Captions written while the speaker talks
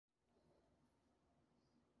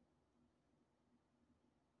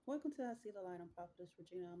Welcome to I See the Light. I'm Prophetess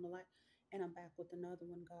Regina. I'm the light, and I'm back with another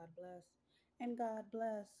one. God bless. And God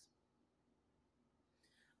bless.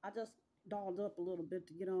 I just dolled up a little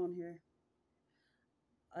bit to get on here.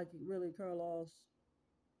 I can really curl off.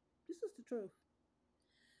 This is the truth.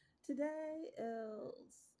 Today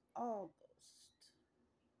is August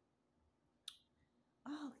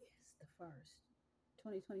the 1st,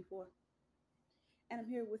 2024. And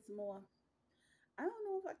I'm here with some more. I don't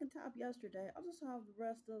know if I can top yesterday. I'll just have the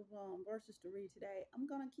rest of verses to read today. I'm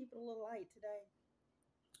going to keep it a little light today.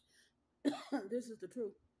 This is the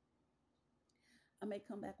truth. I may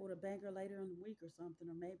come back with a banger later in the week or something,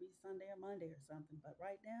 or maybe Sunday or Monday or something. But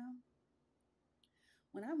right now,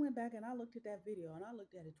 when I went back and I looked at that video and I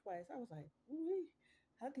looked at it twice, I was like, ooh,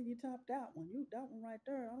 how can you top that one? That one right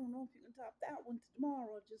there. I don't know if you can top that one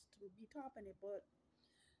tomorrow just to be topping it, but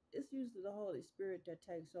it's usually the Holy Spirit that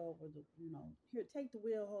takes over here, take the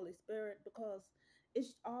wheel, Holy Spirit, because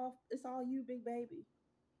it's all you, big baby.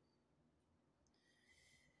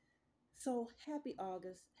 So happy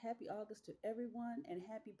August. Happy August to everyone, and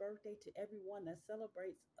happy birthday to everyone that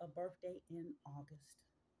celebrates a birthday in August.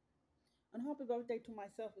 And happy birthday to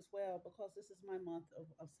myself as well, because this is my month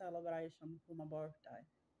of celebration for my birthday.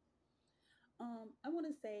 I want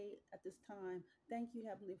to say at this time, thank you,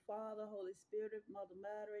 Heavenly Father, Holy Spirit, Mother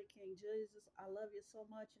Mary, King Jesus. I love you so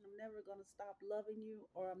much, and I'm never going to stop loving you,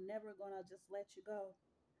 or I'm never going to just let you go.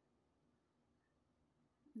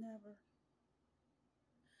 Never.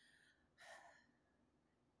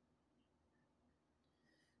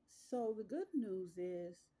 So the good news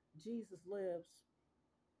is Jesus lives.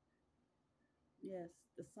 Yes,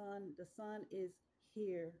 the Son is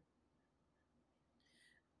here.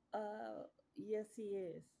 Uh, yes, he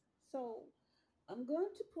is. So I'm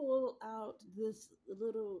going to pull out this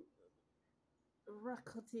little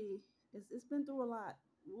Rakati. It's been through a lot,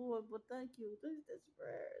 Lord, but thank you. These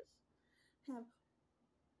prayers have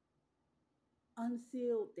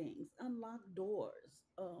unsealed things, unlocked doors,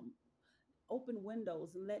 open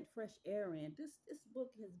windows, and let fresh air in. This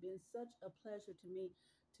book has been such a pleasure to me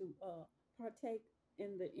to partake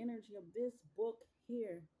in the energy of this book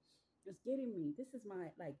here. It's getting me. This is my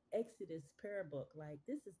like Exodus prayer book. Like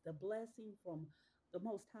this is the blessing from the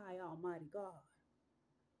Most High Almighty God.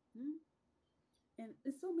 Hmm? And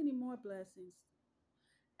there's so many more blessings.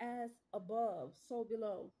 As above, so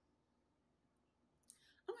below.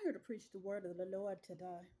 I'm here to preach the word of the Lord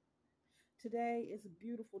today. Today is a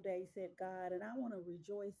beautiful day, said God, and I want to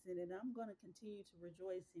rejoice in it. I'm going to continue to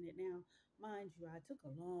rejoice in it. Now, mind you, I took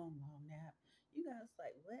a long, long nap. You guys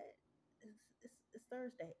like, what? It's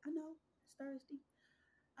Thursday. I know it's Thursday.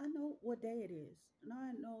 I know what day it is, and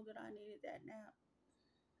I know that I needed that nap.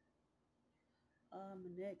 My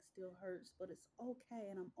neck still hurts, but it's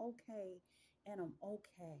okay, and I'm okay, and I'm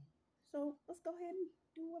okay. So let's go ahead and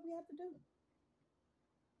do what we have to do.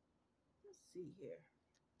 Let's see here.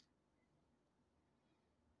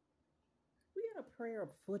 We had a prayer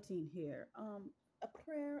of footing here. A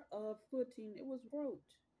prayer of footing. It was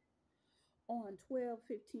wrote on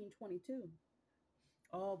 12/15/22.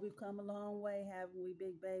 Oh, we've come a long way, haven't we,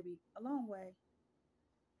 big baby? A long way.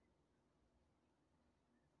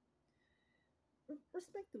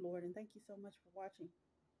 Respect the Lord, and thank you so much for watching.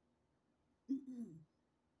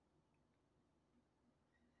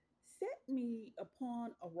 Set me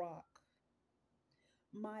upon a rock.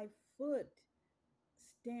 My foot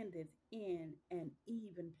standeth in an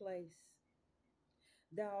even place.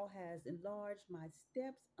 Thou hast enlarged my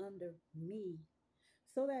steps under me,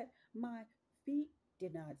 so that my feet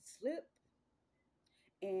did not slip,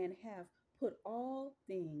 and have put all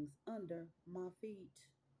things under my feet,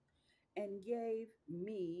 and gave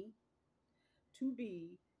me to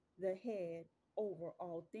be the head over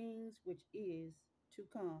all things which is to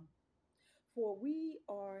come. For we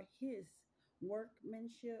are his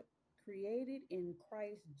workmanship, created in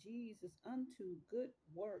Christ Jesus unto good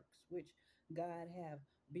works, which God have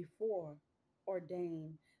before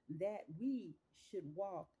ordained that we should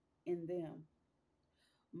walk in them.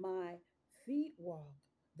 My feet walk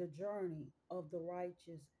the journey of the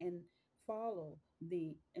righteous and follow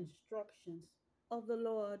the instructions of the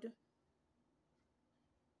Lord.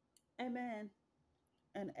 Amen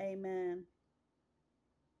and amen.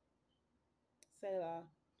 Selah.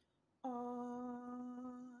 Ah,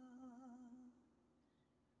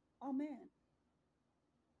 amen.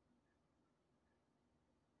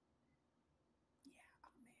 Yeah,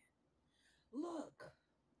 amen. Look,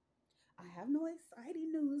 I have no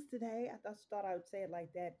exciting news today. Just thought I would say it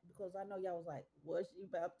like that because I know y'all was like, what's she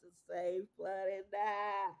about to say? Flooded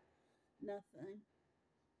that. Nothing.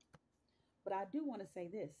 But I do want to say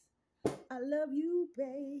this. I love you,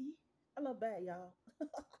 babe. I love that, y'all.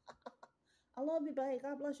 I love you, babe.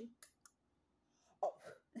 God bless you. Oh.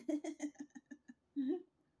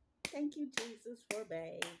 Thank you, Jesus, for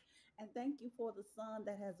babe. And thank you for the sun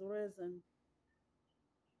that has risen.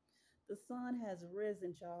 The sun has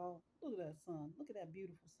risen, y'all. Look at that sun. Look at that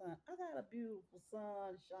beautiful sun. I got a beautiful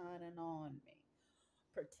sun shining on me,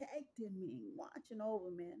 protecting me, watching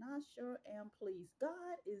over me, and I sure am pleased.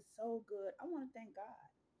 God is so good. I want to thank God.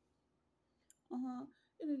 Uh-huh.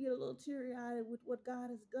 It'll get a little teary eyed with what God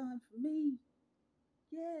has done for me.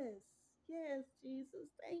 Yes, yes,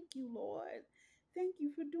 Jesus. Thank you, Lord. Thank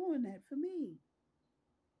you for doing that for me.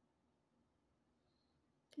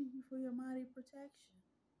 Thank you for your mighty protection.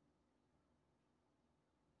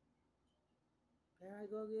 There I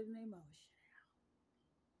go getting emotion.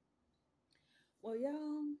 Well,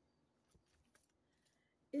 y'all,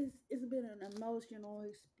 it's been an emotional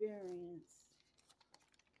experience.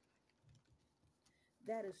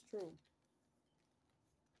 That is true.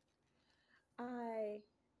 I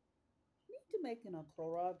need to make an a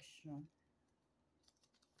correction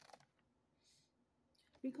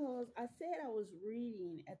because I said I was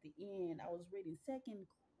reading at the end. I was reading Second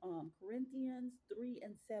Corinthians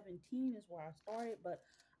 3:17 is where I started, but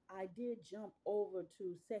I did jump over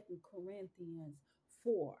to Second Corinthians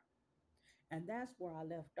 4. And that's where I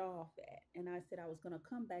left off at. And I said I was going to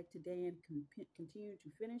come back today and continue to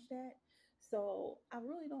finish that. So I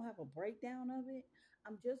really don't have a breakdown of it.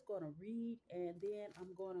 I'm just going to read and then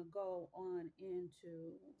I'm going to go on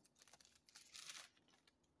into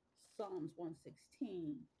Psalms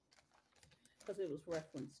 116 because it was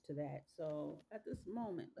reference to that. So at this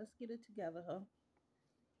moment, let's get it together, huh?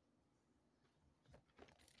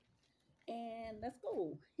 And let's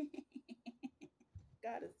go.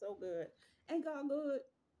 God is so good. Ain't God good?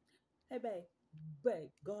 Hey, babe. Babe,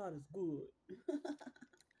 God is good.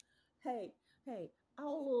 Hey, hey,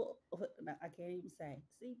 I'll, no, I can't even say.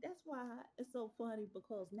 See, that's why it's so funny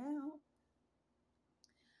because now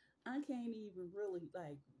I can't even really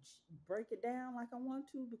like break it down like I want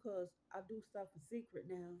to because I do stuff in secret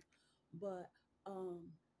now. But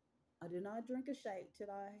I did not drink a shake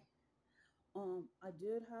today. I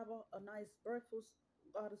did have a nice breakfast.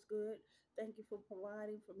 God is good. Thank you for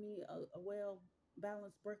providing for me a well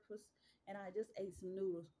balanced breakfast. And I just ate some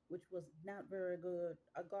noodles, which was not very good.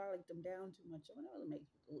 I garliced them down too much. I mean, it really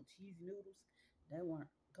makes little cheesy noodles. They weren't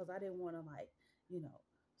because I didn't want to like, you know,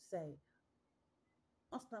 say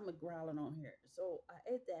my stomach growling on here. So I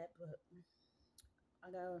ate that, but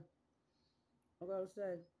I gotta I gotta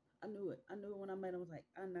say, I knew it. I knew it when I met him. I was like,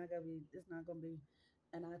 I'm not gonna be. It's not gonna be.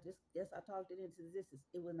 And I just guess I talked it into existence.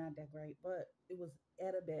 It was not that great, but it was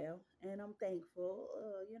edible, and I'm thankful.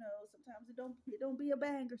 Sometimes it don't be a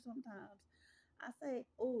banger. Sometimes I say,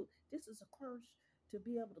 oh, this is a curse to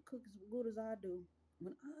be able to cook as good as I do.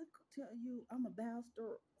 When tell you I'm a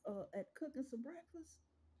master at cooking some breakfast,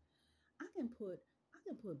 I can put I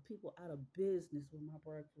can put people out of business with my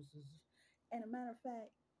breakfasts. And a matter of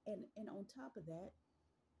fact, and on top of that,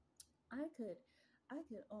 I could I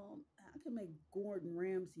could make Gordon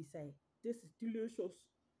Ramsay say, "This is delicious."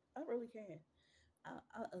 I really can.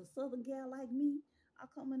 A southern gal like me, I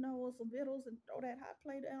come in there with some victuals and throw that hot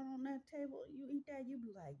plate down on that table. You eat that, you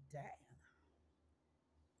be like, "Damn,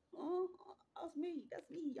 that's me. That's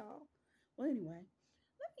me, y'all." Well, anyway,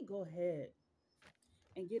 let me go ahead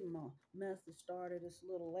and get my message started. It's a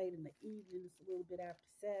little late in the evening. It's a little bit after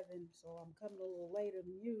 7, so I'm coming a little later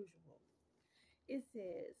than usual. It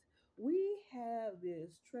says, "We have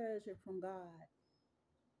this treasure from God,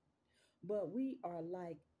 but we are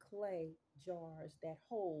like clay jars that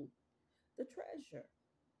hold the treasure."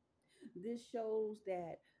 This shows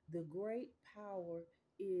that the great power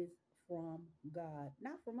is from God,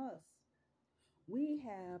 not from us. We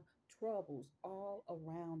have troubles all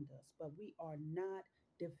around us, but we are not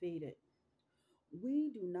defeated.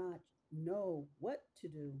 We do not know what to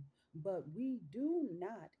do, but we do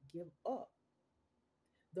not give up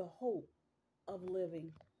the hope of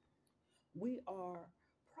living. We are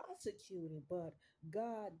prosecuted, but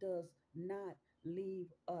God does not leave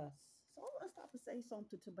us. So I want to stop and say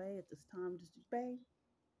something to Bay at this time. Just Bay,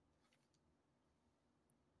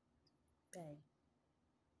 Bay,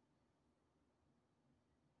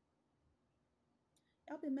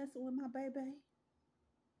 y'all been messing with my baby?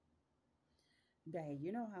 Bay,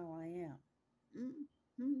 you know how I am.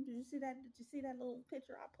 Did you see that? Did you see that little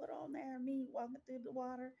picture I put on there? Me walking through the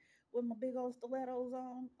water with my big old stilettos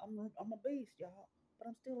on. I'm a beast, y'all, but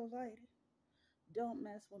I'm still a lady. Don't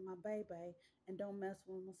mess with my baby and don't mess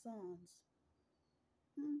with my sons.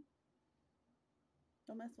 Hmm?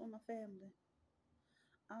 Don't mess with my family.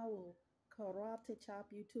 I will karate chop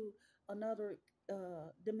you to another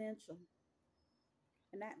dimension.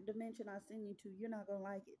 And that dimension I send you to, you're not gonna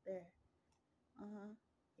like it there. Uh-huh.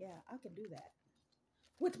 Yeah, I can do that.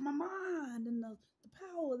 With my mind and the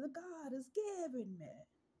power that God has given me.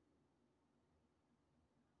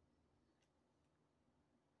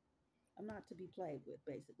 I'm not to be played with,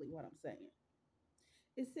 basically, what I'm saying.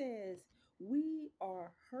 It says, we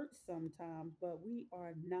are hurt sometimes, but we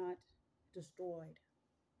are not destroyed.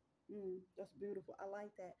 That's beautiful. I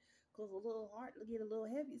like that. Because a little heart will get a little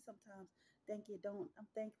heavy sometimes. Thank you. Don't. I'm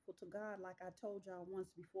thankful to God. Like I told y'all once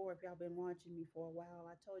before, if y'all been watching me for a while,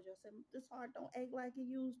 I told you, I said, this heart don't ache like it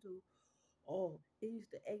used to. Oh, it used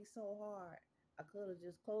to ache so hard. I could have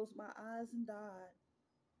just closed my eyes and died.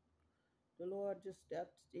 The Lord just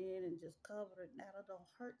stepped in and just covered it. Now it don't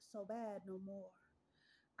hurt so bad no more.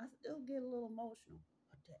 I still get a little emotional,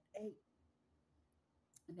 but that ache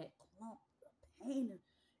and that clump of pain,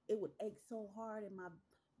 it would ache so hard in my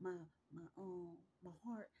my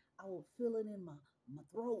heart. I would feel it in my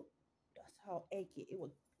throat. That's how achy it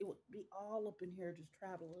would be all up in here just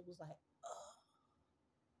travel. It was like, oh,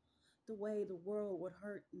 the way the world would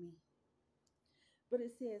hurt me. But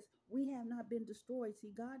it says we have not been destroyed.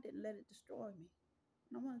 See, God didn't let it destroy me.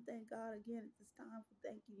 And I want to thank God again at this time for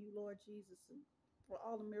thanking you, Lord Jesus, and for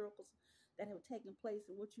all the miracles that have taken place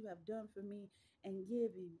and what you have done for me and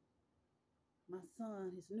giving my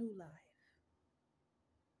son his new life.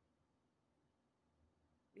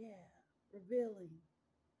 Yeah, revealing,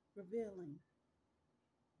 revealing.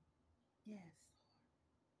 Yes,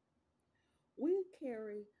 we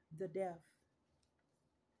carry the death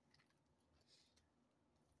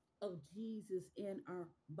of Jesus in our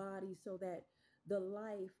body so that the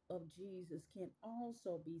life of Jesus can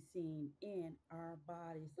also be seen in our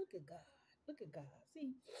bodies. Look at God. Look at God.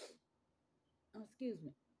 See, oh, excuse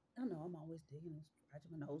me. I know I'm always digging and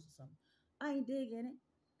scratching my nose or something. I ain't digging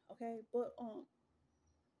it. Okay, but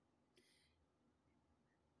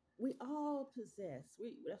we all possess.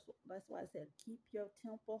 That's why I said keep your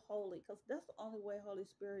temple holy, because that's the only way Holy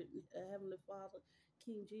Spirit, Heavenly Father,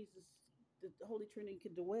 King Jesus, the Holy Trinity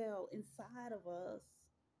can dwell inside of us.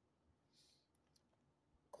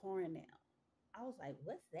 Coronel. I was like,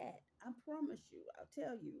 what's that? I promise you, I'll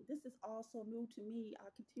tell you, this is also new to me. I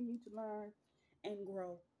continue to learn and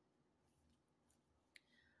grow.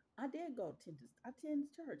 I did go to this. I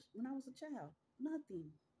attended church when I was a child. Nothing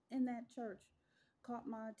in that church caught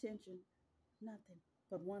my attention. Nothing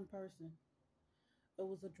but one person. It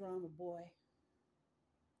was a drummer boy.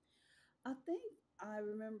 I think I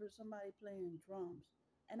remember somebody playing drums,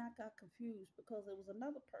 and I got confused because there was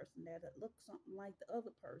another person there that looked something like the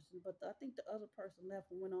other person, but I think the other person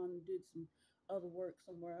left and went on and did some other work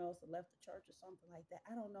somewhere else or left the church or something like that.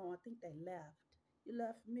 I don't know. I think they left. You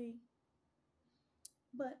left me.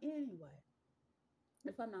 But anyway,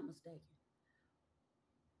 if I'm not mistaken,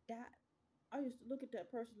 that I used to look at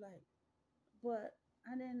that person like, but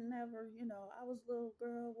I didn't never, I was a little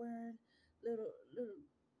girl wearing little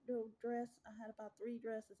little dress. I had about three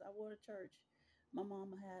dresses I wore to church. My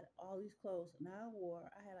mama had all these clothes, and I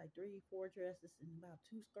had like three, four dresses and about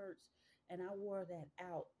two skirts, and I wore that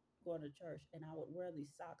out going to church, and I would wear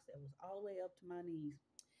these socks that was all the way up to my knees,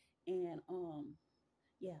 and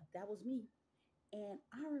yeah, that was me. And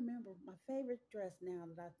I remember my favorite dress now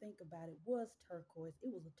that I think about it was turquoise.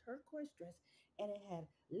 It was a turquoise dress and it had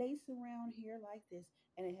lace around here like this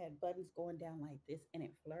and it had buttons going down like this and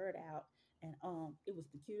it flared out. And it was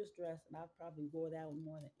the cutest dress and I probably wore that one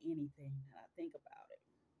more than anything that I think about it.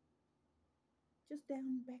 Just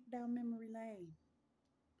back down memory lane.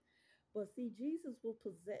 But see, Jesus will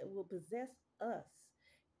possess us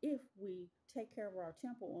if we take care of our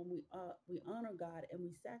temple and we honor God and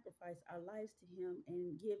we sacrifice our lives to Him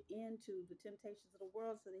and give in to the temptations of the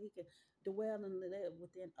world so that He can dwell and live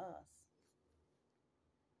within us.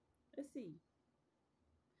 Let's see.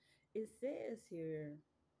 It says here,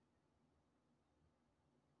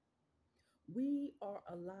 we are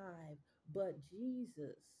alive, but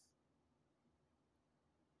Jesus,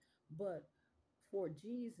 but for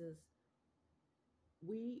Jesus,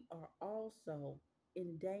 we are also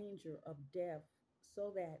in danger of death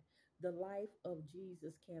so that the life of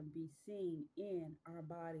Jesus can be seen in our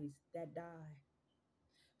bodies that die.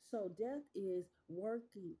 So death is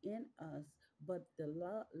working in us, but the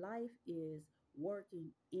life is working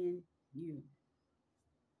in you.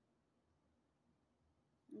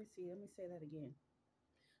 Let me say that again.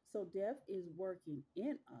 So death is working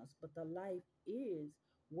in us, but the life is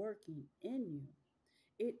working in you.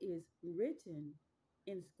 It is written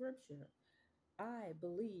in scripture. I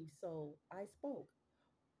believe, so I spoke.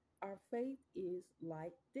 Our faith is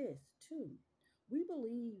like this too. We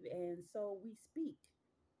believe and so we speak.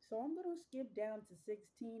 So I'm going to skip down to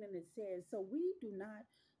 16, and it says, so we do not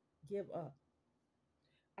give up.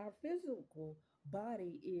 Our physical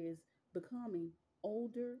body is becoming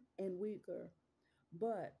older and weaker,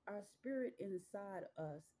 but our spirit inside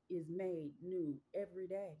us is made new every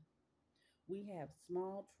day. We have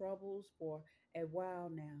small troubles for a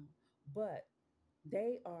while now, but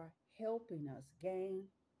they are helping us gain.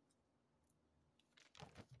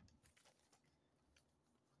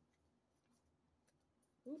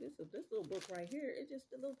 Ooh, this little book right here. It just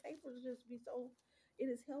the little papers just be so. It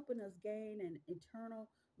is helping us gain an eternal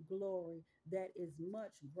glory that is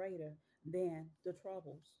much greater than the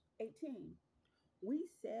troubles. 18. We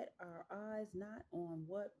set our eyes not on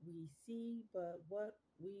what we see, but what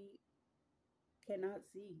we cannot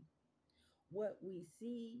see. What we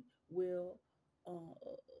see will uh,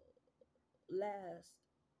 last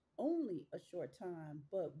only a short time,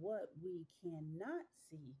 but what we cannot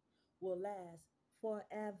see will last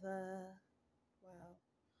forever. Wow,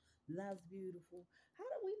 that's beautiful. How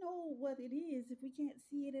do we know what it is if we can't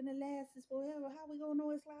see it and it lasts forever? How we gonna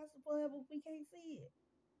know it's lasting forever if we can't see it?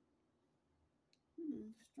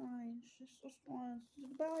 Strange. It's so strange.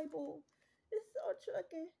 The Bible is so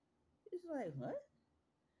tricky. It's like, what?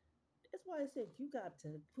 That's why I said you got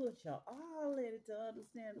to put your all in it to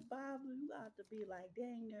understand the Bible. You got to be like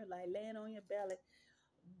dang there, like laying on your belly,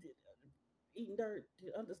 eating dirt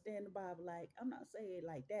to understand the Bible. Like, I'm not saying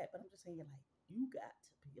like that, but I'm just saying like you got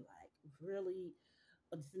to be like really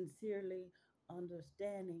sincerely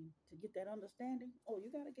understanding to get that understanding. Oh,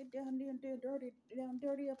 you got to get down there and down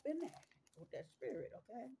dirty up in there with that spirit,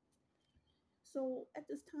 okay? So at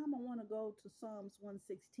this time, I want to go to Psalms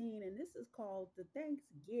 116, and this is called the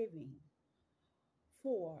Thanksgiving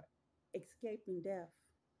for escaping death.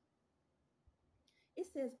 It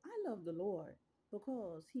says, I love the Lord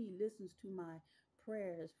because he listens to my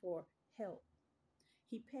prayers for help.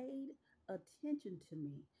 He paid attention to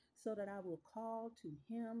me so that I will call to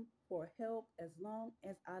him for help as long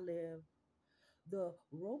as I live. The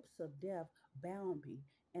ropes of death bound me,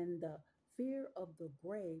 and the fear of the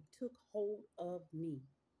grave took hold of me.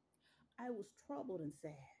 I was troubled and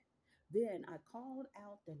sad. Then I called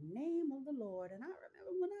out the name of the Lord, and I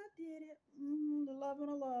remember when I did it, the love and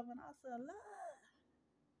the love, and I said, Lord,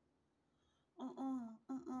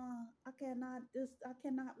 I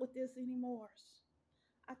cannot with this anymore.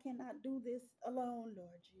 I cannot do this alone,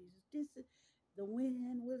 Lord Jesus. This is the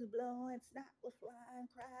wind was blowing, snot was flying,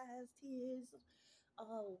 cries, tears,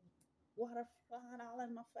 uh, water flying all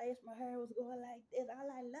in my face. My hair was going like this. I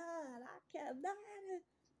like, Lord, I cannot.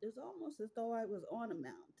 It's almost as though I was on a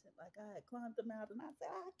mountain. Like I had climbed the mountain. I said,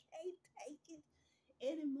 I can't take it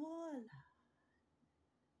anymore.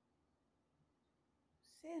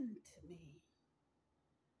 Send to me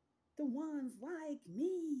the ones like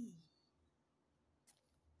me.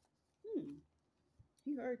 Hmm.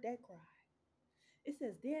 He heard that cry. It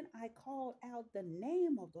says, then I called out the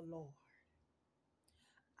name of the Lord.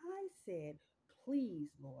 I said, please,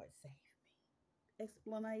 Lord, save me.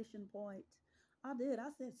 Explanation point. I did. I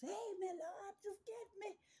said, save me, Lord. Just get me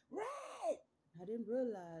right. I didn't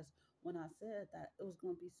realize when I said that it was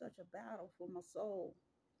going to be such a battle for my soul.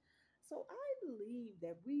 So I believe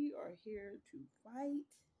that we are here to fight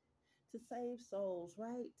to save souls,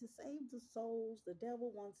 right? To save the souls. The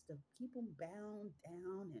devil wants to keep them bound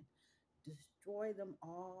down and destroy them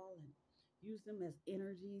all and use them as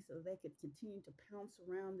energy so they could continue to pounce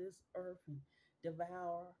around this earth and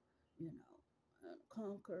devour,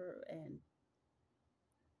 conquer and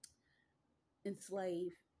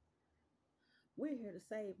enslave. We're here to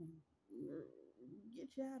save them. Get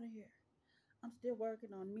you out of here. I'm still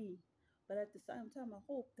working on me, but at the same time, I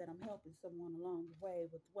hope that I'm helping someone along the way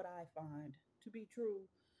with what I find to be true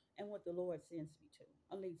and what the Lord sends me to,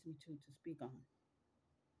 or leads me to speak on.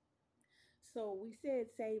 So we said,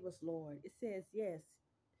 save us, Lord. It says, yes.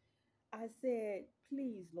 I said,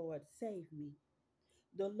 please, Lord, save me.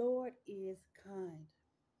 The Lord is kind.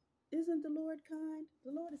 Isn't the Lord kind?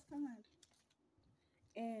 The Lord is kind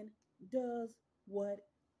and does what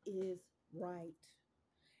is right.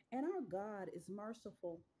 And our God is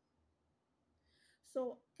merciful.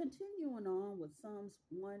 So, continuing on with Psalms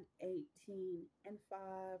 118 and 5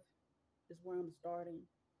 is where I'm starting.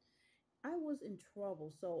 I was in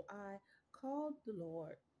trouble, so I called the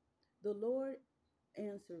Lord. The Lord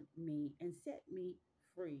answered me and set me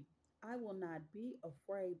free. I will not be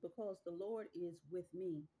afraid because the Lord is with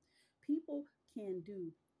me. People can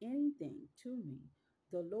do anything to me.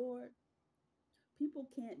 The Lord, people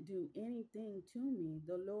can't do anything to me.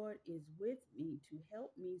 The Lord is with me to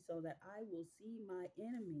help me so that I will see my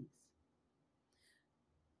enemies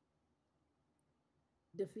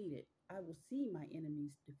defeated. I will see my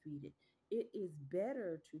enemies defeated.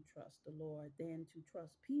 better to trust the Lord than to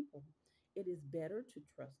trust people. It is better to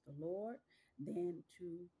trust the Lord than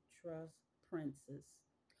to trust princes.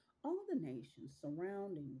 All the nations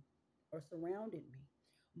surrounded me, but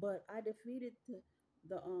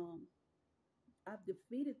the I've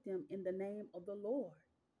defeated them in the name of the Lord.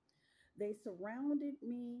 They surrounded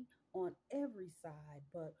me on every side,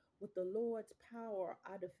 but with the Lord's power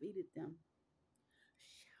I defeated them.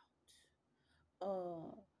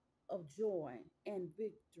 Shout of joy and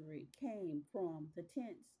victory came from the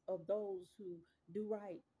tents of those who do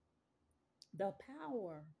right. The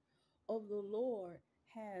power of the Lord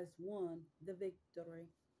has won the victory.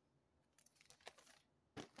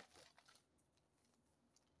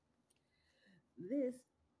 This,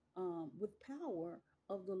 with power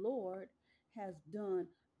of the Lord, has done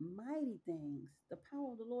mighty things. The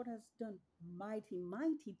power of the Lord has done mighty,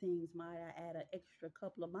 mighty things. Might I add an extra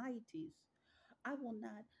couple of mighties? I will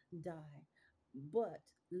not die, but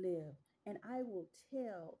live, and I will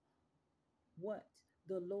tell what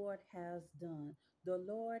the Lord has done. The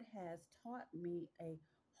Lord has taught me a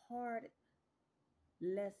hard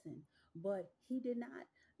lesson, but he did not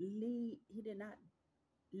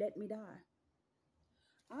let me die.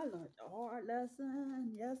 I learned a hard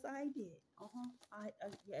lesson. Yes, I did.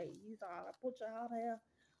 Yeah, you thought I put you out there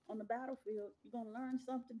on the battlefield. You're gonna learn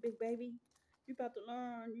something, big baby. You about to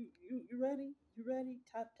learn. You ready? You ready?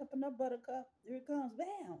 Tapping up, buttercup. Here it comes.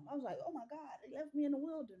 Bam! I was like, oh my God, they left me in the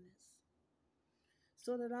wilderness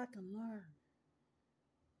so that I can learn.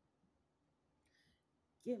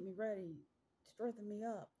 Get me ready. Strengthen me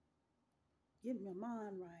up. Get my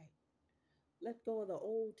mind right. Let go of the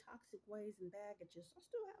old toxic ways and baggages. I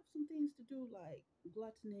still have some things to do, like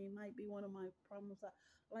gluttony might be one of my problems.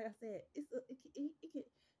 Like I said,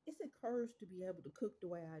 it's a curse to be able to cook the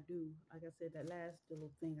way I do. Like I said, that last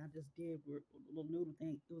little thing I just did, with a little noodle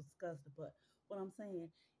thing, it was disgusting. But what I'm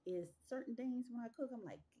saying is, certain things when I cook, I'm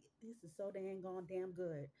like, this is so dang gone damn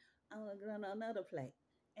good. I'm gonna get on another plate,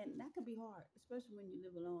 and that could be hard, especially when you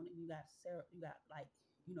live alone and you got like,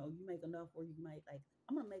 you make enough where you might like,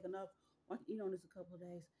 I'm gonna make enough I can eat on this a couple of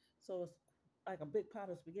days. So it's like a big pot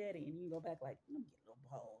of spaghetti, and you go back like, let me get a little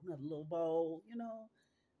bowl, another little bowl.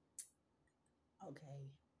 Okay,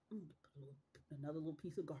 another little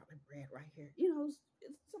piece of garlic bread right here. It's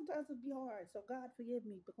sometimes it'd be hard. So God forgive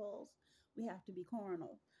me because we have to be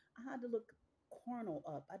carnal. I had to look carnal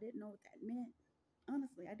up. I didn't know what that meant.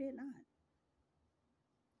 Honestly, I did not.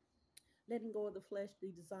 Letting go of the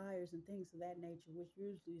fleshly desires and things of that nature, which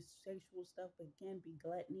usually is sexual stuff, but can be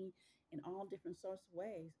gluttony in all different sorts of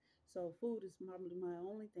ways. So food is probably my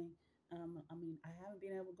only thing. I mean, I haven't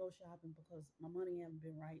been able to go shopping because my money haven't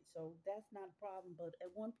been right. So that's not a problem. But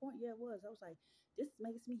at one point, yeah, it was. I was like, this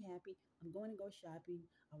makes me happy. I'm going to go shopping.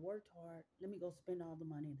 I worked hard. Let me go spend all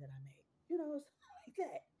the money that I made. Something like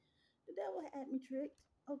that. The devil had me tricked.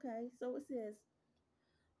 Okay, so it says,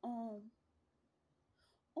 um,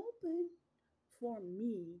 open for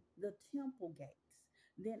me the temple gates.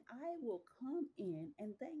 Then I will come in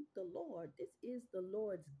and thank the Lord. This is the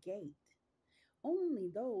Lord's gate. Only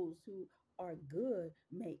those who are good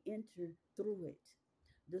may enter through it.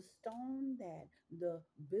 The stone that the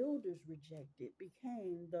builders rejected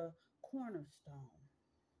became the cornerstone.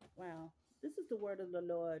 Wow, this is the word of the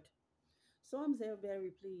Lord. So I'm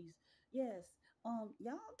very pleased. Yes,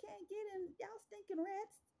 y'all can't get in, y'all stinking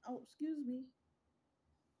rats. Oh, excuse me.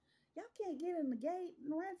 Y'all can't get in the gate.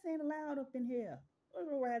 The rats ain't allowed up in here. There's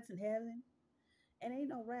no rats in heaven. And ain't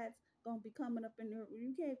no rats gonna be coming up in here.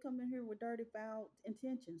 You can't come in here with dirty, foul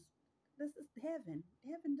intentions. This is heaven.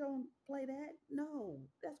 Heaven don't play that. No,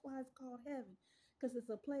 that's why it's called heaven, because it's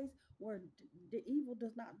a place where the evil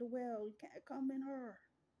does not dwell. You can't come in her.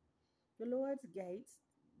 The Lord's gates,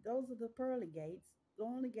 those are the pearly gates. The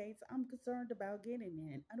only gates I'm concerned about getting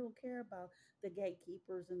in. I don't care about the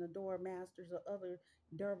gatekeepers and the door masters or other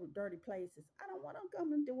dirty places. I don't want to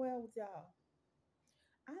come and dwell with y'all.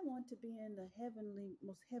 I want to be in the heavenly,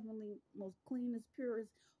 most cleanest,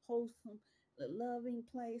 purest, wholesome, loving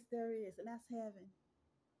place there is, and that's heaven.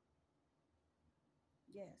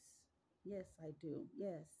 Yes, yes, I do.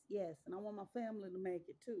 Yes, yes, and I want my family to make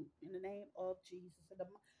it too. In the name of Jesus, in the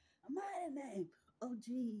mighty name of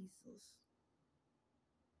Jesus.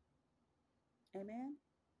 Amen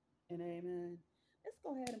and amen. Let's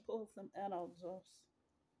go ahead and pull some energies.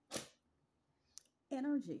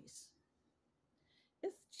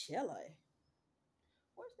 It's chilly.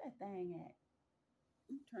 Where's that thing at? Let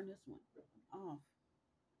me turn this one off.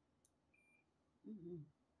 Mm-hmm.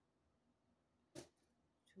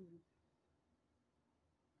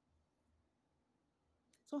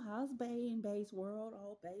 So how's Bay in Bay's world?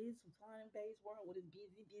 Oh, Bay's flying in Bay's world with his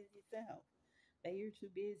busy, busy self. Babe, you're too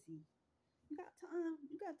busy. You got time.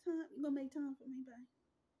 You got time. You gonna make time for me, babe?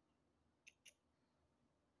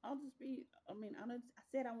 I'll just be. I mean, I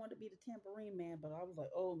said I wanted to be the tambourine man, but I was like,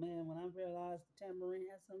 oh man, when I realized the tambourine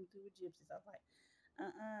has something to do with gypsies, I was like,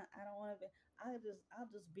 I don't want to be. I'll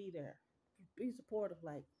just be there, be supportive,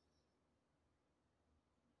 like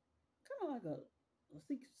kind of like a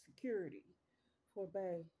security for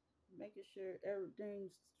Bay, making sure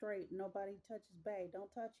everything's straight. Nobody touches Bay. Don't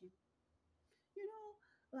touch him. You know,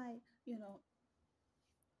 like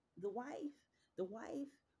the wife, the wife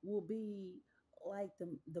will be like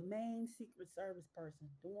the main Secret Service person,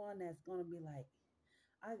 the one that's gonna be like,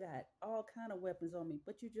 I got all kind of weapons on me,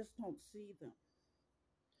 but you just don't see them.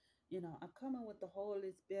 I'm coming with the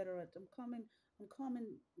Holy Spirit. I'm coming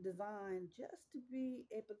designed just to be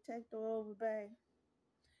a protector over Bay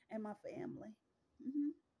and my family.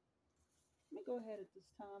 Let me go ahead at this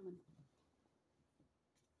time and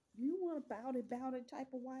you want a bout it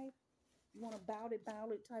type of wife? You want a bout it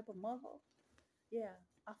type of mother? Yeah,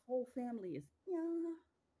 our whole family is yeah.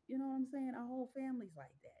 You know what I'm saying? Our whole family's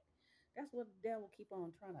like that. That's what the devil keep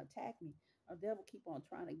on trying to attack me. Our devil keep on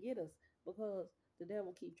trying to get us because the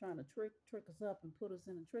devil keep trying to trick us up and put us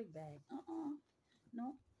in a trick bag.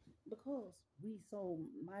 No, because we so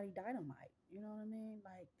mighty dynamite. You know what I mean?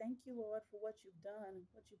 Like, thank you, Lord, for what you've done and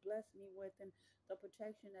what you blessed me with, and the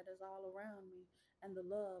protection that is all around me, and the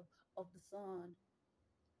love of the Son.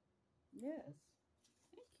 Yes,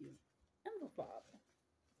 thank you, and the Father,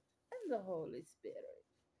 and the Holy Spirit.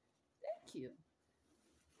 Thank you.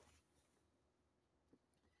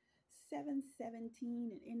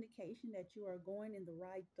 717, an indication that you are going in the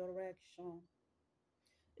right direction.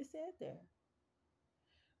 It said there.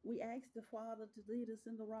 We asked the Father to lead us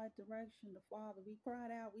in the right direction. The Father, we cried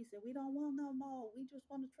out. We said, we don't want no more. We just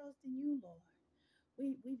want to trust in you, Lord.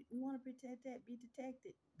 We want to protect that, be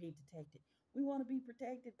detected. We want to be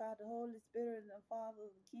protected by the Holy Spirit and the Father,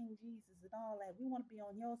 the King Jesus, and all that. We want to be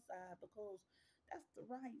on your side because that's the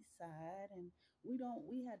right side. And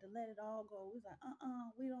we had to let it all go. We was like,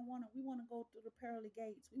 we don't want to, we want to go through the pearly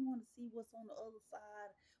gates. We want to see what's on the other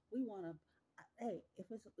side. We want to, hey, if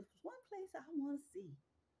it's one place I want to see,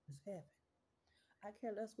 it's heaven. I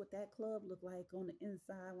care less what that club look like on the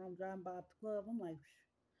inside when I'm driving by the club. I'm like,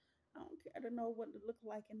 I don't care to know what it look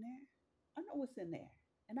like in there. I know what's in there.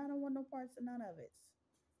 And I don't want no parts of none of it.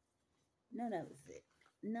 None of it.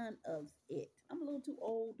 None of it. I'm a little too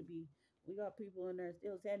old to be. We got people in there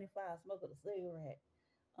still 75 smoking a cigarette.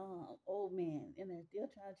 Old man in there still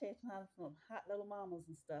trying to chase behind some hot little mamas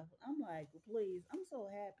and stuff. I'm like, well, please, I'm so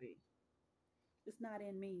happy. It's not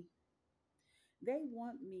in me. They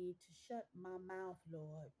want me to shut my mouth,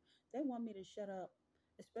 Lord. They want me to shut up,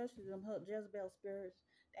 especially them Jezebel spirits.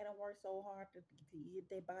 They don't work so hard to get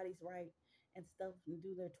their bodies right and stuff and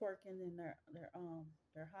do their twerking and their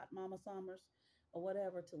hot mama summers or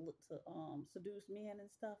whatever to seduce men and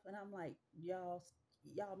stuff. And I'm like, y'all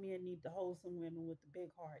men need the wholesome women with the big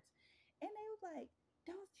hearts. And they was like,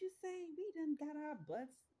 don't you say we done got our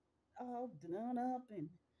butts all done up and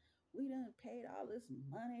we done paid all this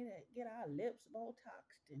money to get our lips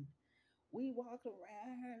Botoxed and we walk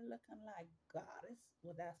around here looking like goddess.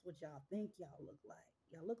 Well, that's what y'all think y'all look like.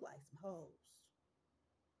 Y'all look like some hoes.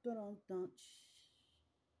 Dun dun.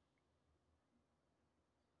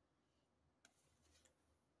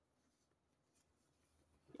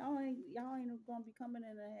 Y'all ain't gonna be coming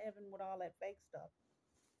into heaven with all that fake stuff.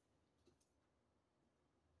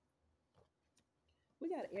 We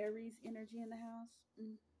got Aries energy in the house.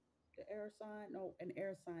 The air sign, no, an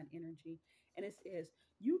air sign energy. And it says,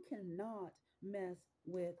 you cannot mess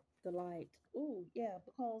with the light. Oh, yeah,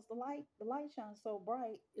 because the light shines so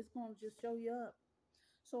bright, it's gonna just show you up.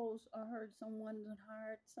 So I heard someone that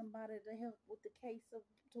hired somebody to help with the case of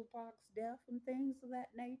Tupac's death and things of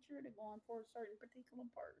that nature. They're going for a certain particular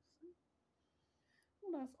person.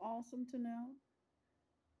 Well, that's awesome to know.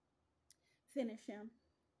 Finish him.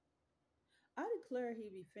 I declare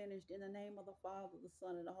he be finished in the name of the Father, the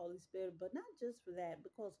Son, and the Holy Spirit, but not just for that,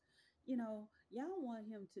 because, y'all want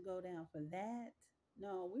him to go down for that.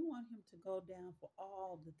 No, we want him to go down for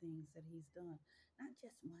all the things that he's done, not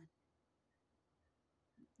just one,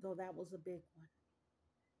 though that was a big one.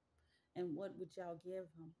 And what would y'all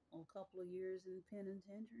give him? A couple of years in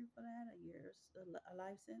penitentiary for that? A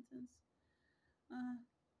life sentence? Uh,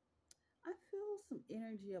 I feel some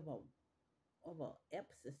energy of a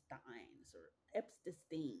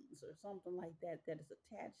Epstein's or something like that that is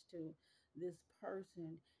attached to this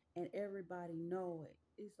person and everybody know it.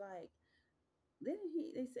 It's like then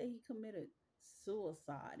they say he committed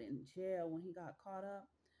suicide in jail when he got caught up.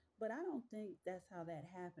 But I don't think that's how that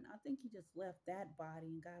happened. I think he just left that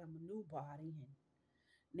body and got him a new body, and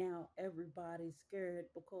now everybody's scared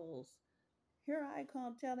because here I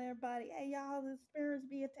come telling everybody, hey y'all, the spirits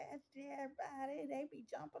be attached to everybody. They be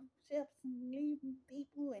jumping ships and leaving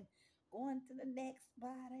people and going to the next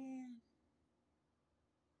body.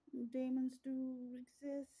 And demons do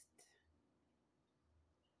exist.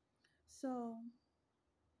 So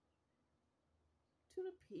to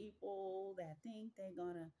the people that think they're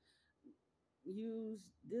gonna use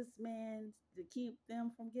this man to keep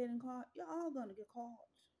them from getting caught, you're all gonna get caught.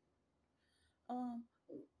 Um,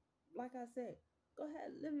 like I said, go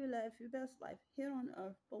ahead, live your life, your best life here on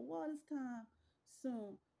earth. But what is time?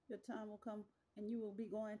 Soon, your time will come, and you will be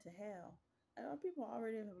going to hell. And our people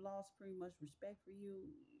already have lost pretty much respect for you.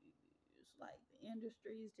 It's like the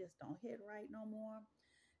industries just don't hit right no more.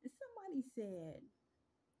 And somebody said,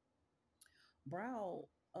 brow,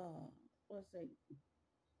 what's it,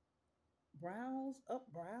 brows,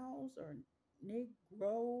 or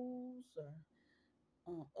Negroes,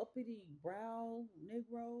 or uppity brow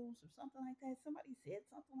Negroes, or something like that. Somebody said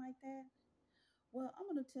something like that. Well, I'm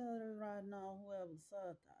gonna tell her right now, whoever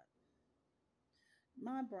said that,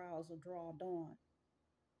 my brows are drawed on.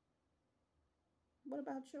 What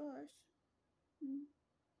about yours? Hmm?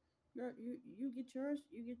 You get yours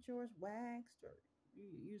waxed, or you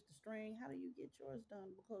use the string. How do you get yours done?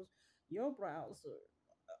 Because your brows are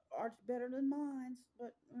arch better than mine's.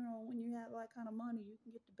 But when you have that kind of money, you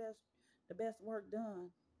can get the best work done.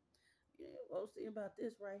 Yeah, well, see about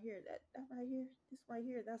this right here. That right here, this right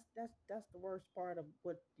here. That's the worst part of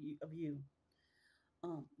of you.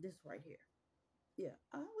 This right here. Yeah,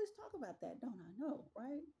 I always talk about that, don't I? No,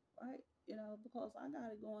 right, right. Because I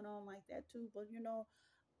got it going on like that too. But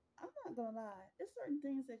I'm not gonna lie. There's certain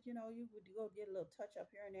things that you would go get a little touch up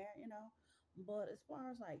here and there. But as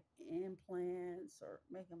far as like implants or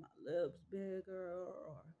making my lips bigger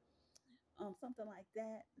or something like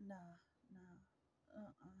that, nah,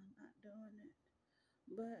 nah, not doing it.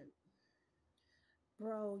 But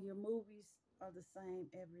bro, your movies are the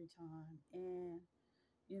same every time, and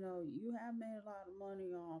you have made a lot of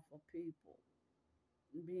money off of people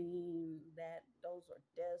being that those are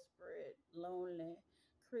desperate, lonely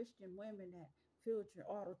Christian women that filled your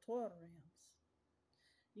auditoriums.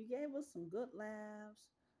 You gave us some good laughs.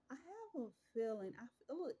 I have a feeling, I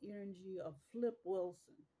feel the energy of Flip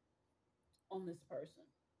Wilson on this person.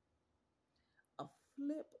 A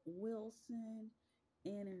Flip Wilson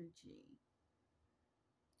energy.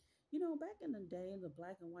 Back in the day, in the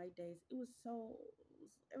black and white days,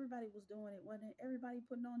 everybody was doing it, wasn't it? Everybody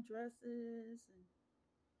putting on dresses, and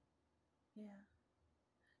yeah,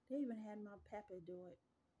 they even had my pappy do it.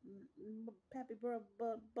 Pappy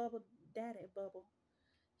Bubble, Daddy Bubble.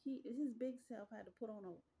 His big self had to put on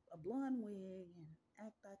a blonde wig and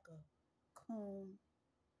act like a coon.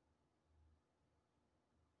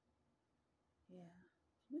 Yeah,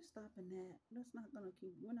 we're stopping that. We're not gonna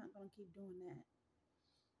keep doing that.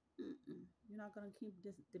 Mm-mm. You're not gonna keep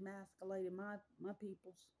demasculating my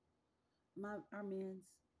peoples, our men's.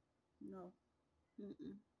 No.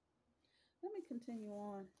 Mm-mm. Let me continue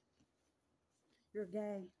on. You're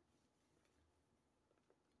gay,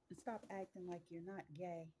 and stop acting like you're not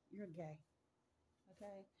gay. You're gay,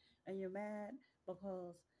 okay? And you're mad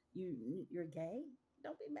because you're gay.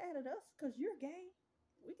 Don't be mad at us because you're gay.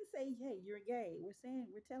 We can say, hey, you're gay. We're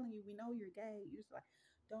telling you, we know you're gay. You're just like,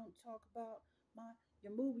 don't talk about my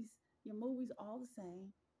your movies. Your movies all the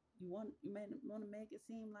same. You want to make it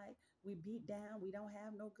seem like we beat down. We don't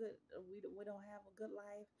have no good. We don't have a good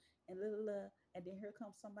life. And and then here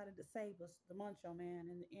comes somebody to save us, the Muncho Man,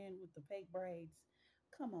 in the end with the fake braids.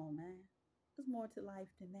 Come on, man. There's more to life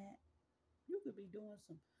than that. You could be doing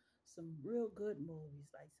some real good movies,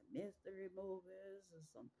 like some mystery movies or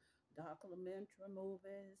some documentary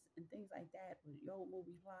movies and things like that. But your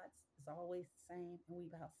movie plots is always the same, and we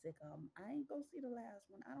about sick of them. I ain't go see the last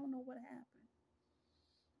one. I don't know what happened.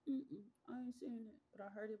 I ain't seen it, but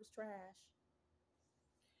I heard it was trash.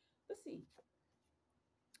 But see,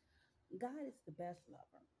 God is the best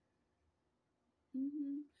lover.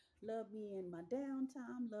 hmm Love me in my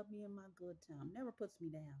downtime, love me in my good time. Never puts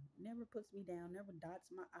me down. Never puts me down. Never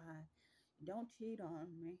dots my eye. Don't cheat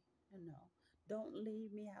on me. Don't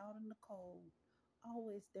leave me out in the cold.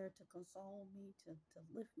 Always there to console me, to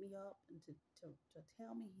lift me up, and to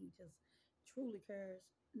tell me he just truly cares.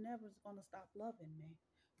 Never is going to stop loving me.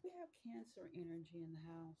 We have Cancer energy in the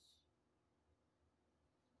house.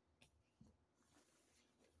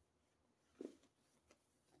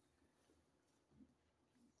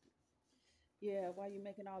 Yeah, why you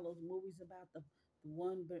making all those movies about the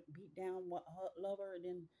one beat down what her lover, and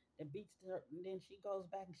then that beats her, and then she goes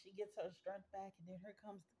back and she gets her strength back, and then here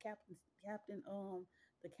comes the captain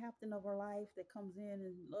of her life that comes in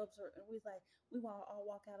and loves her, and we all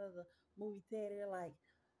walk out of the movie theater like,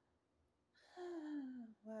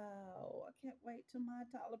 wow, I can't wait till my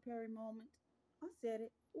Tyler Perry moment. I said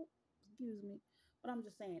it. Ooh, excuse me, but I'm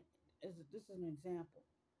just saying, this is an example.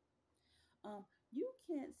 You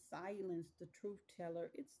can't silence the truth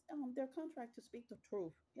teller. It's their contract to speak the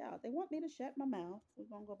truth. Yeah, they want me to shut my mouth.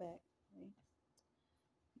 We're gonna go back. Okay.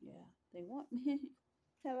 Yeah, they want me.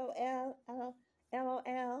 Hello,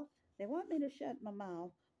 LOL. They want me to shut my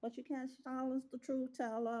mouth, but you can't silence the truth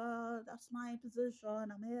teller. That's my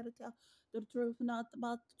position. I'm here to tell the truth, nothing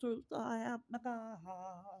but the truth. I am my God.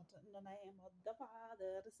 In the name of the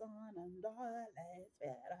Father, the Son, and the Holy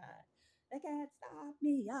Spirit. They can't stop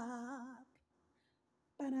me up.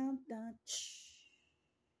 Ba-dum-dum.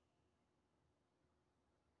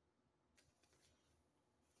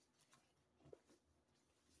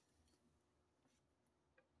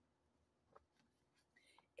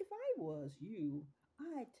 If I was you,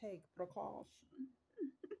 I'd take precaution.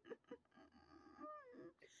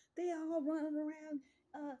 They all running around.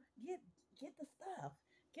 Uh, get get the stuff.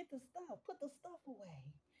 Get the stuff. Put the stuff away.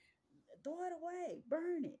 Throw it away.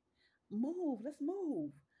 Burn it. Move. Let's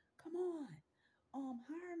move. Come on.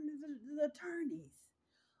 Hire the attorneys.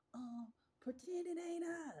 Um, pretend it ain't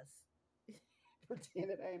us.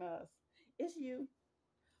 Pretend it ain't us. It's you.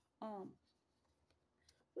 Um,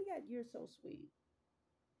 we got You're So Sweet.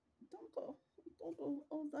 Don't go. Don't go.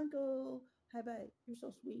 Oh, don't go. Hey, babe, you're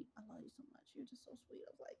so sweet. I love you so much. You're just so sweet.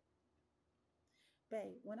 I was like,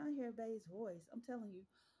 babe, when I hear Bae's voice, I'm telling you,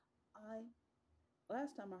 I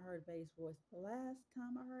last time I heard Bae's voice, the last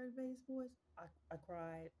time I heard Bae's voice, I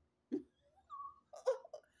cried.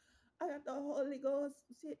 I got the Holy Ghost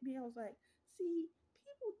hit me. I was like, see,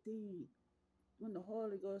 people think when the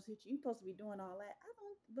Holy Ghost hit you, you're supposed to be doing all that. I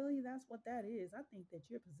don't believe that's what that is. I think that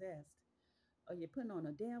you're possessed or you're putting on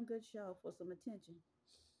a damn good show for some attention.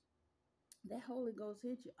 That Holy Ghost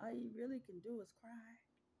hit you. All you really can do is cry.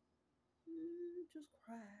 Just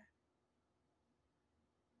cry.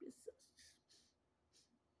 It's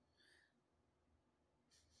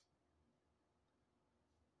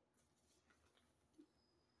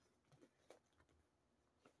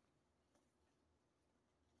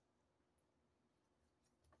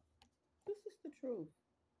this is the truth.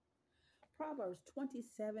 Proverbs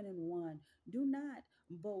 27 and 1. Do not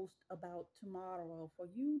boast about tomorrow, for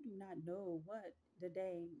you do not know what the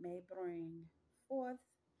day may bring forth.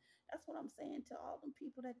 That's what I'm saying to all them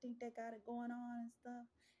people that think they got it going on and stuff.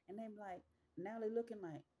 And they like, now they're looking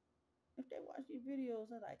like, if they watch these videos,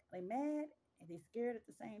 they're like, they mad and they scared at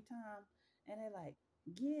the same time. And they're like,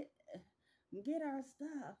 get get our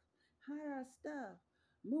stuff, hide our stuff,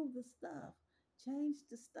 move the stuff, change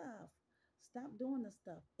the stuff, stop doing the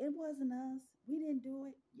stuff. It wasn't us. We didn't do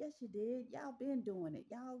it. Yes, you did. Y'all been doing it.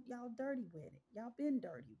 Y'all dirty with it. Y'all been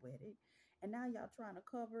dirty with it. And now y'all trying to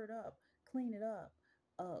cover it up, clean it up,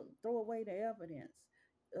 throw away the evidence,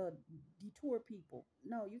 detour people.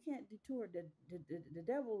 No, you can't detour. The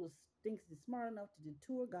devil thinks he's smart enough to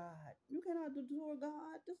detour God. You cannot detour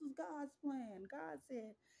God. This is God's plan. God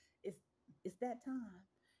said it's it's that time.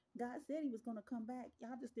 God said he was going to come back.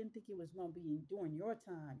 Y'all just didn't think it was going to be during your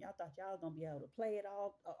time. Y'all thought y'all was going to be able to play it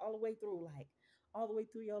all the way through, like all the way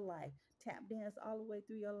through your life, tap dance all the way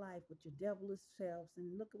through your life with your devilish selves.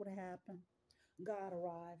 And look at what happened. God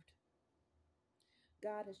arrived.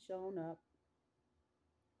 God has shown up.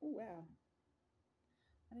 Oh, wow.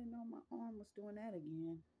 I didn't know my arm was doing that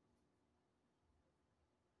again.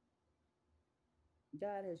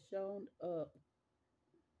 God has shown up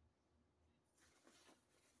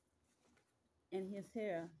in his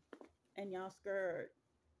hair, and y'all scared.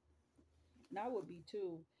 And I would be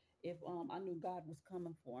too if I knew God was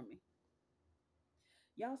coming for me.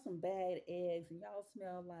 Y'all some bad eggs, and y'all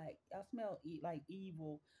smell like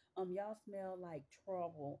evil. Y'all smell like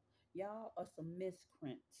trouble. Y'all are some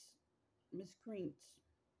miscreants.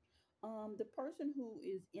 The person who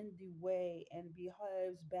is in the way and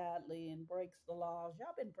behaves badly and breaks the laws.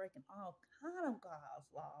 Y'all been breaking all kind of God's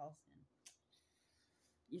laws, and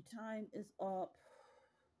your time is up.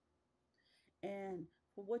 And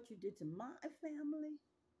for what you did to my family,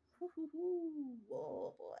 oh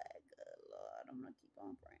boy, good Lord, I'm gonna keep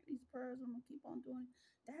on praying these prayers. I'm gonna keep on doing it.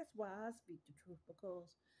 That's why I speak the truth, because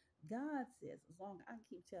God says as long as I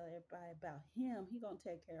keep telling everybody about Him, He gonna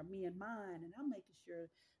take care of me and mine, and I'm making sure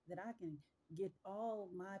that I can get all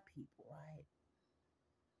my people right.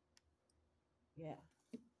 Yeah.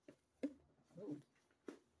 Ooh.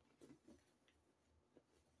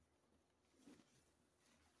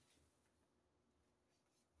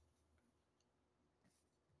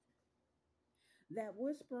 That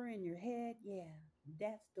whisper in your head, yeah,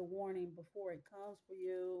 that's the warning before it comes for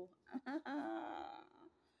you.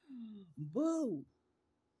 Boo.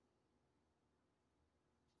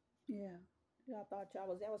 Yeah. Y'all thought y'all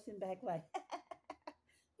was sitting back like,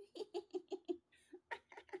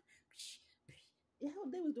 yeah,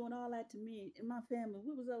 they was doing all that to me and my family.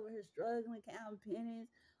 We was over here struggling, counting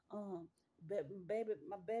pennies. Um, my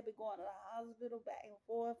baby going to the hospital back and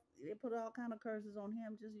forth. They put all kind of curses on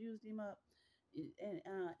him, just used him up. And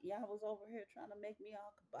y'all was over here trying to make me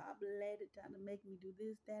all combobulated, trying to make me do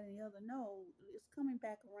this, that, and the other. No, it's coming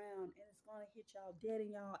back around, and it's gonna hit y'all dead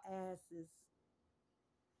in y'all asses,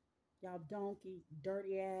 y'all donkey,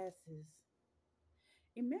 dirty asses.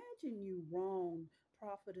 Imagine you wrong,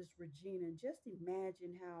 Prophetess Regina. Just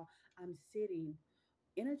imagine how I'm sitting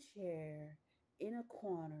in a chair in a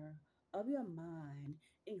corner of your mind,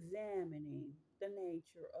 examining the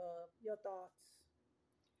nature of your thoughts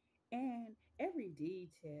and every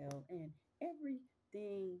detail and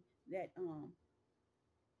everything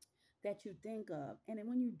that you think of. And then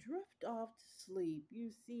when you drift off to sleep,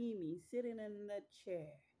 you see me sitting in the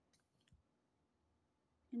chair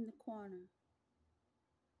in the corner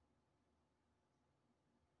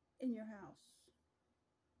in your house,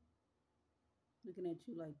 looking at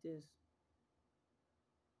you like this.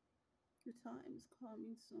 Your time is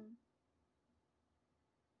coming soon.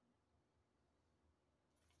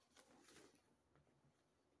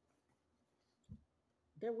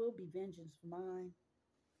 There will be vengeance for mine.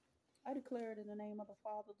 I declare it in the name of the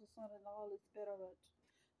Father, the Son, and the Holy Spirit.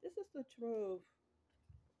 This is the truth.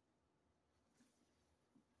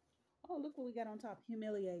 Oh, look what we got on top.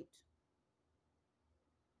 Humiliate.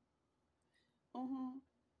 Uh-huh.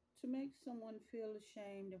 To make someone feel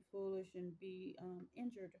ashamed and foolish and be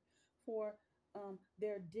injured for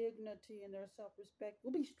their dignity and their self-respect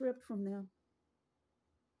will be stripped from them.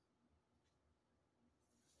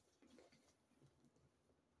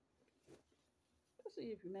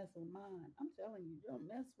 Especially if you mess with mine. I'm telling you, you don't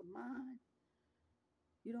mess with mine.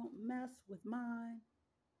 You don't mess with mine.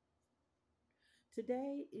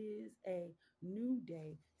 Today is a new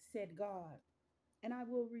day, said God, and I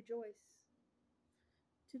will rejoice.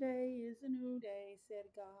 Today is a new day, said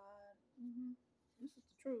God. This is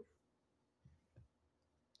the truth.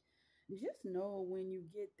 Just know when you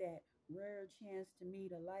get that rare chance to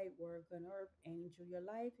meet a light worker, an earth angel, your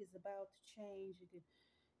life is about to change.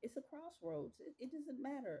 It's a crossroads. It doesn't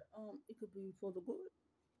matter. It could be for the good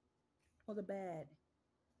or the bad.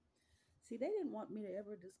 See, they didn't want me to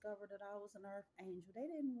ever discover that I was an earth angel. They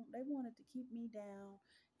didn't. They wanted to keep me down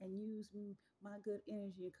and use my good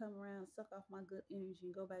energy and come around, suck off my good energy,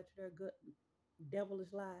 and go back to their good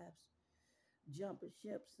devilish lives, jumping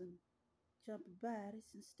ships and jumping bodies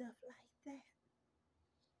and stuff like that.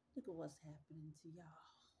 Look at what's happening to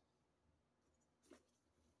y'all.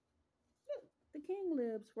 Look, the king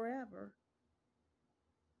lives forever.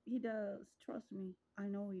 He does. Trust me. I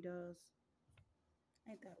know he does.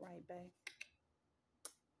 Ain't that right, babe?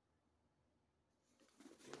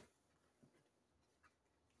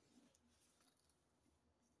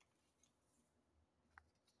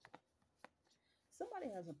 Somebody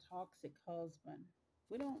has a toxic husband.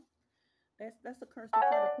 We don't. That's a curse they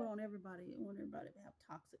try to put on everybody. They want everybody to have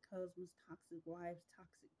toxic husbands, toxic wives,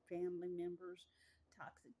 toxic family members,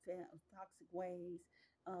 toxic ways.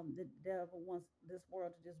 The devil wants this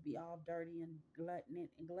world to just be all dirty and gluttony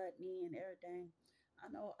and everything. I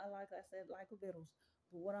know. I like I said, like a vittles.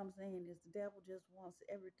 But what I'm saying is, the devil just wants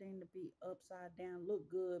everything to be upside down, look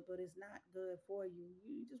good, but it's not good for you.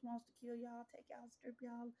 He just wants to kill y'all, take y'all, strip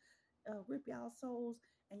y'all, rip y'all souls,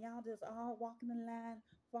 and y'all just all walking in line,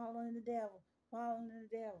 following the devil, following the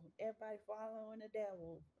devil. Everybody following the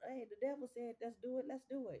devil. Hey, the devil said, "Let's do it. Let's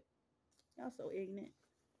do it." Y'all so ignorant.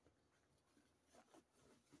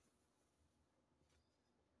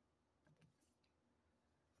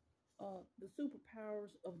 The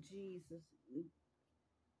superpowers of Jesus. Can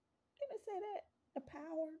I say that? The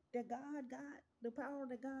power that God got, the power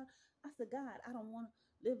that God. I said, God, I don't want to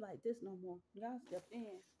live like this no more. God stepped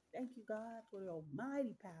in. Thank you, God, for your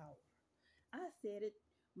mighty power. I said it,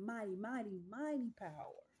 mighty, mighty, mighty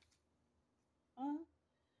power. Huh?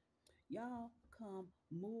 Y'all come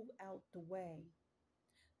move out the way.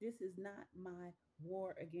 This is not my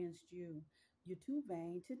war against you. You're too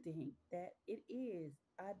vain to think that it is.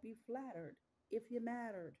 I'd be flattered if you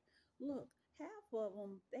mattered. Look, half of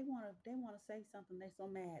them they want to say something. They're so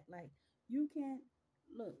mad. Like you can't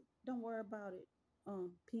look. Don't worry about it.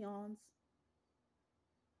 Peons.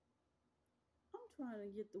 I'm trying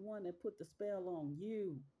to get the one that put the spell on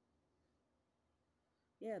you.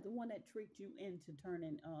 Yeah, the one that tricked you into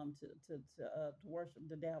turning to worship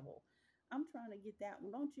the devil. I'm trying to get that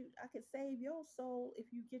one. Don't you? I could save your soul if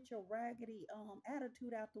you get your raggedy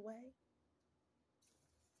attitude out the way.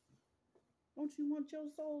 Don't you want your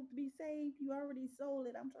soul to be saved? You already sold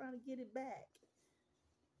it. I'm trying to get it back.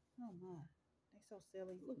 Oh my, they so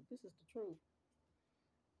silly. Look, this is the truth.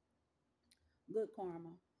 Good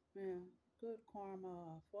karma. Yeah, good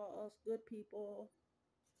karma for us good people.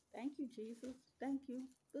 Thank you, Jesus. Thank you.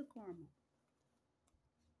 Good karma.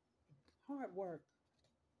 Hard work.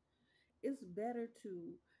 It's better to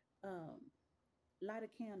um, light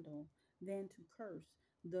a candle than to curse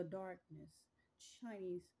the darkness.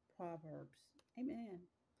 Chinese proverbs. Amen.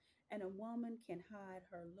 And a woman can hide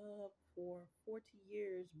her love for 40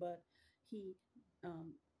 years, but he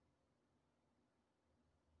um,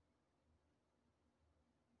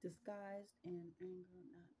 disguised in anger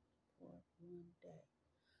not for 1 day.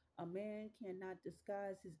 A man cannot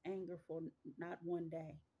disguise his anger for not 1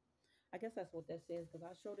 day. I guess that's what that says because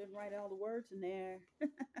I sure didn't write all the words in there.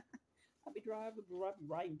 I'll be driving, I'll be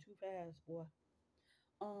writing too fast, boy.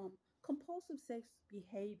 Compulsive sex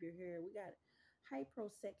behavior here. We got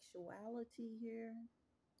hypersexuality here.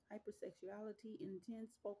 Hypersexuality,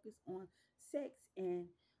 intense focus on sex and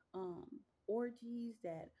um, orgies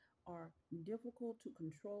that are difficult to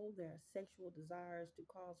control their sexual desires to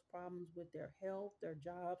cause problems with their health, their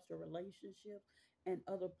jobs, their relationships, and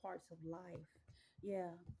other parts of life.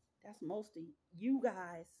 Yeah, that's most of you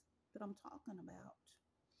guys that I'm talking about.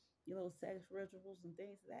 Your little sex rituals and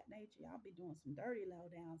things of that nature. Y'all be doing some dirty, low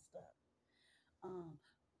down stuff. Um,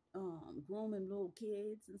 Grooming little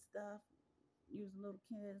kids and stuff, using little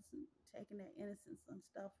kids and taking their innocence and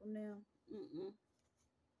stuff from them. Mm-mm.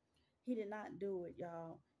 He did not do it,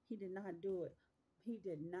 y'all. He did not do it. He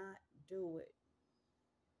did not do it.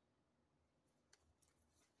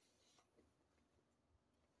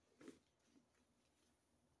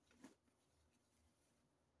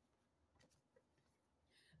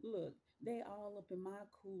 Look, they all up in my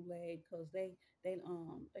Kool-Aid because they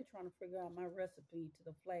trying to figure out my recipe to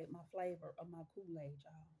the flavor, my flavor of my Kool-Aid,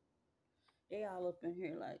 y'all. They all up in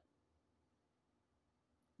here like,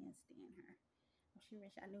 can't stand her. She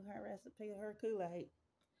wish I knew her recipe of her Kool-Aid.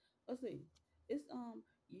 Let's see. It's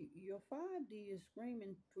your 5D is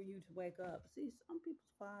screaming for you to wake up. See, some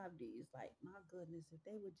people's 5D is like, my goodness, if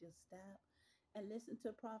they would just stop and listen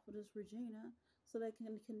to Prophetess Regina so they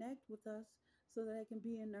can connect with us, so that they can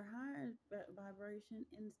be in their higher vibration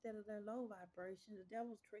instead of their low vibration. The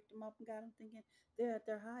devil's tricked them up and got them thinking they're at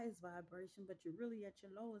their highest vibration, but you're really at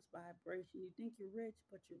your lowest vibration. You think you're rich,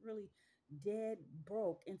 but you're really dead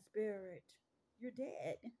broke in spirit. You're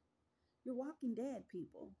dead. You're walking dead,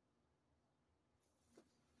 people.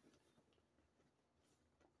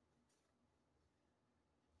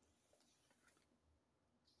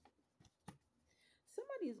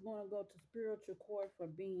 Somebody is going to go to spiritual court for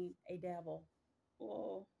being a devil.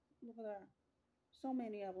 Oh, look at that. So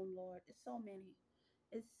many of them, Lord. It's so many.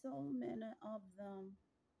 It's so many of them.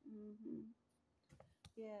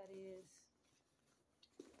 Yeah, it is.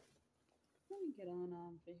 Let me get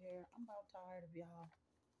on for here. I'm about tired of y'all.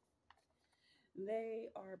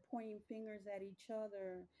 They are pointing fingers at each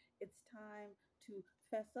other. It's time to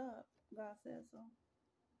fess up. God says so.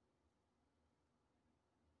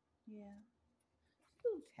 Yeah.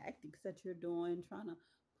 Little tactics that you're doing, trying to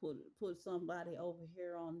put somebody over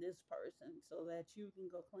here on this person so that you can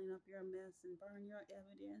go clean up your mess and burn your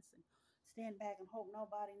evidence and stand back and hope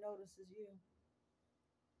nobody notices you.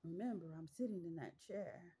 Remember, I'm sitting in that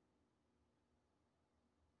chair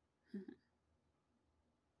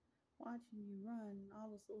watching you run all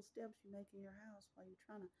those little steps you make in your house while you're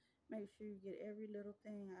trying to make sure you get every little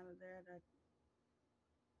thing out of there that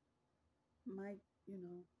might,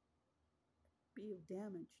 be of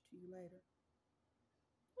damage to you later.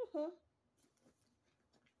 Uh-huh.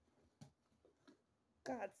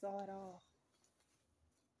 God saw it all.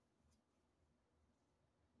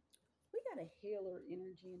 We got a healer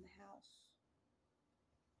energy in the house.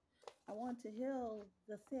 I want to heal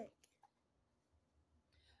the sick.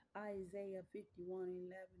 Isaiah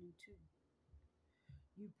 51:11-2.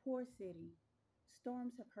 You poor city,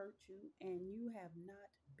 storms have hurt you, and you have not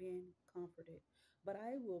been comforted. But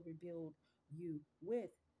I will rebuild you with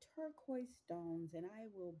turquoise stones, and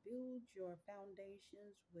I will build your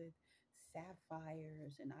foundations with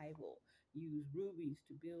sapphires, and I will use rubies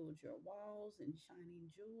to build your walls, and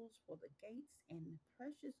shining jewels for the gates, and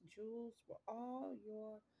precious jewels for all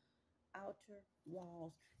your outer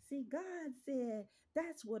walls. See, God said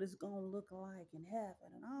that's what it's going to look like in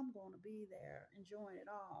heaven, and I'm going to be there enjoying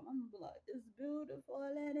it all. I'm gonna be like, it's beautiful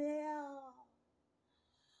in here.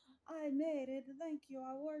 I made it. Thank you.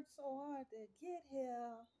 I worked so hard to get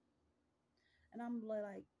here. And I'm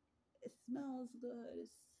like, It smells good.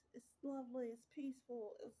 It's lovely. It's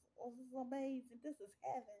peaceful. It's amazing. This is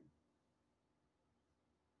heaven.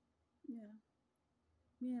 Yeah,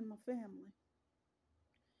 me and my family.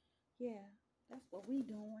 Yeah, that's what we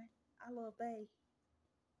doing. I love they.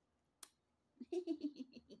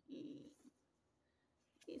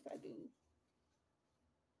 Yes, I do.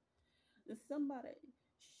 And somebody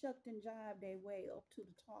shucked and jived their way up to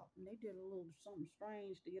the top, and they did a little something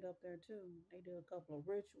strange to get up there too. They did a couple of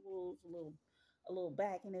rituals, a little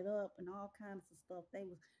backing it up, and all kinds of stuff. They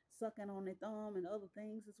was sucking on their thumb and other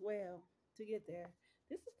things as well to get there.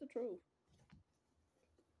 This is the truth.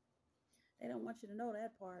 They don't want you to know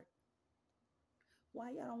that part.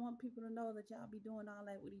 Why y'all don't want people to know that y'all be doing all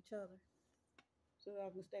that with each other so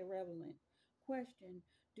y'all can stay relevant? Question: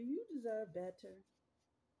 do you deserve better?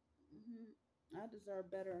 I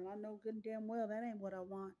deserve better, and I know good and damn well that ain't what I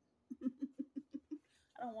want.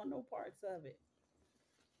 I don't want no parts of it.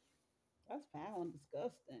 That's foul and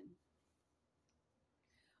disgusting.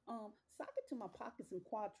 Sock it to my pockets and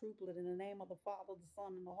quadruple it in the name of the Father, the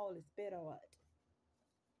Son, and the Holy Spirit.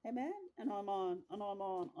 Amen. And I'm on, and I'm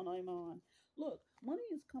on, and I'm on. Look, money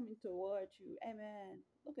is coming towards you. Amen.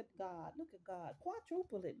 Look at God. Look at God.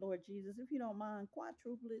 Quadruple it, Lord Jesus, if you don't mind.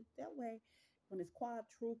 Quadruple it. That way, when it's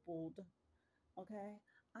quadrupled, okay,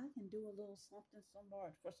 I can do a little something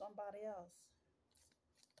somewhere for somebody else.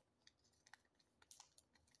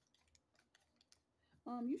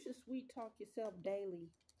 You should sweet talk yourself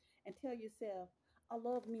daily and tell yourself, I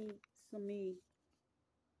love me some me.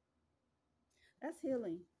 That's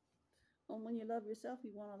healing. When you love yourself,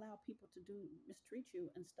 you won't allow people to do mistreat you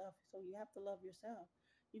and stuff. So you have to love yourself.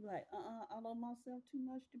 You be like, I love myself too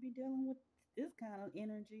much to be dealing with this kind of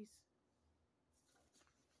energies.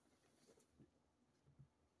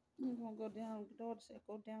 I'm gonna go down. The daughter said,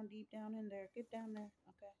 go down deep down in there. Get down there.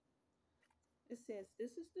 Okay. It says,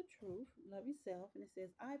 this is the truth. Love yourself. And it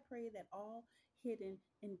says, I pray that all hidden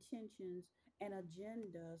intentions and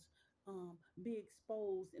agendas be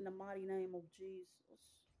exposed in the mighty name of Jesus.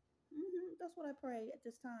 That's what I pray at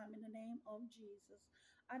this time in the name of Jesus.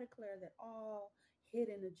 I declare that all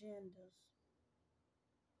hidden agendas,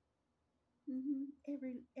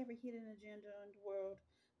 every hidden agenda in the world,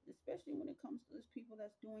 especially when it comes to those people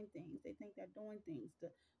that's doing things, they think they're doing things to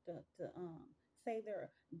save their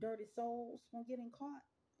dirty souls from getting caught.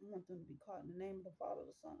 I want them to be caught in the name of the Father,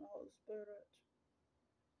 the Son, and the Holy Spirit.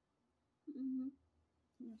 hmm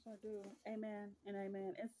Yes, I do. Amen and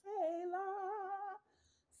amen. And Selah,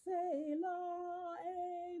 Selah,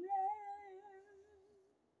 amen.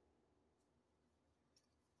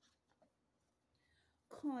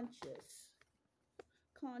 Conscious.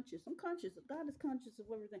 Conscious. I'm conscious. God is conscious of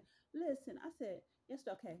everything. Listen, I said, yes,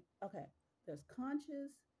 okay, okay. There's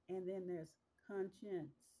conscious and then there's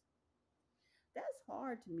conscience. That's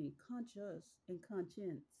hard to me, conscious and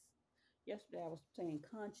conscience. Yesterday I was saying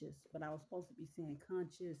conscious, but I was supposed to be saying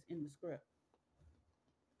conscious in the script.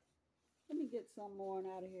 Let me get some more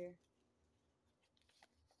out of here.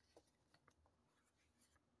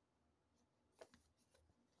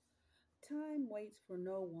 Time waits for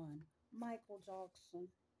no one. Michael Jackson.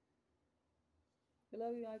 I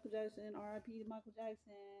love you, Michael Jackson. R.I.P. to Michael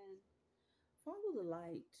Jackson. Follow the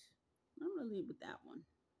light. I'm going to leave with that one.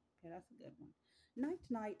 Okay, that's a good one. Night,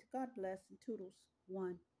 night. God bless and toodles.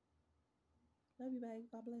 One. Love you, babe.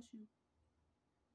 God bless you.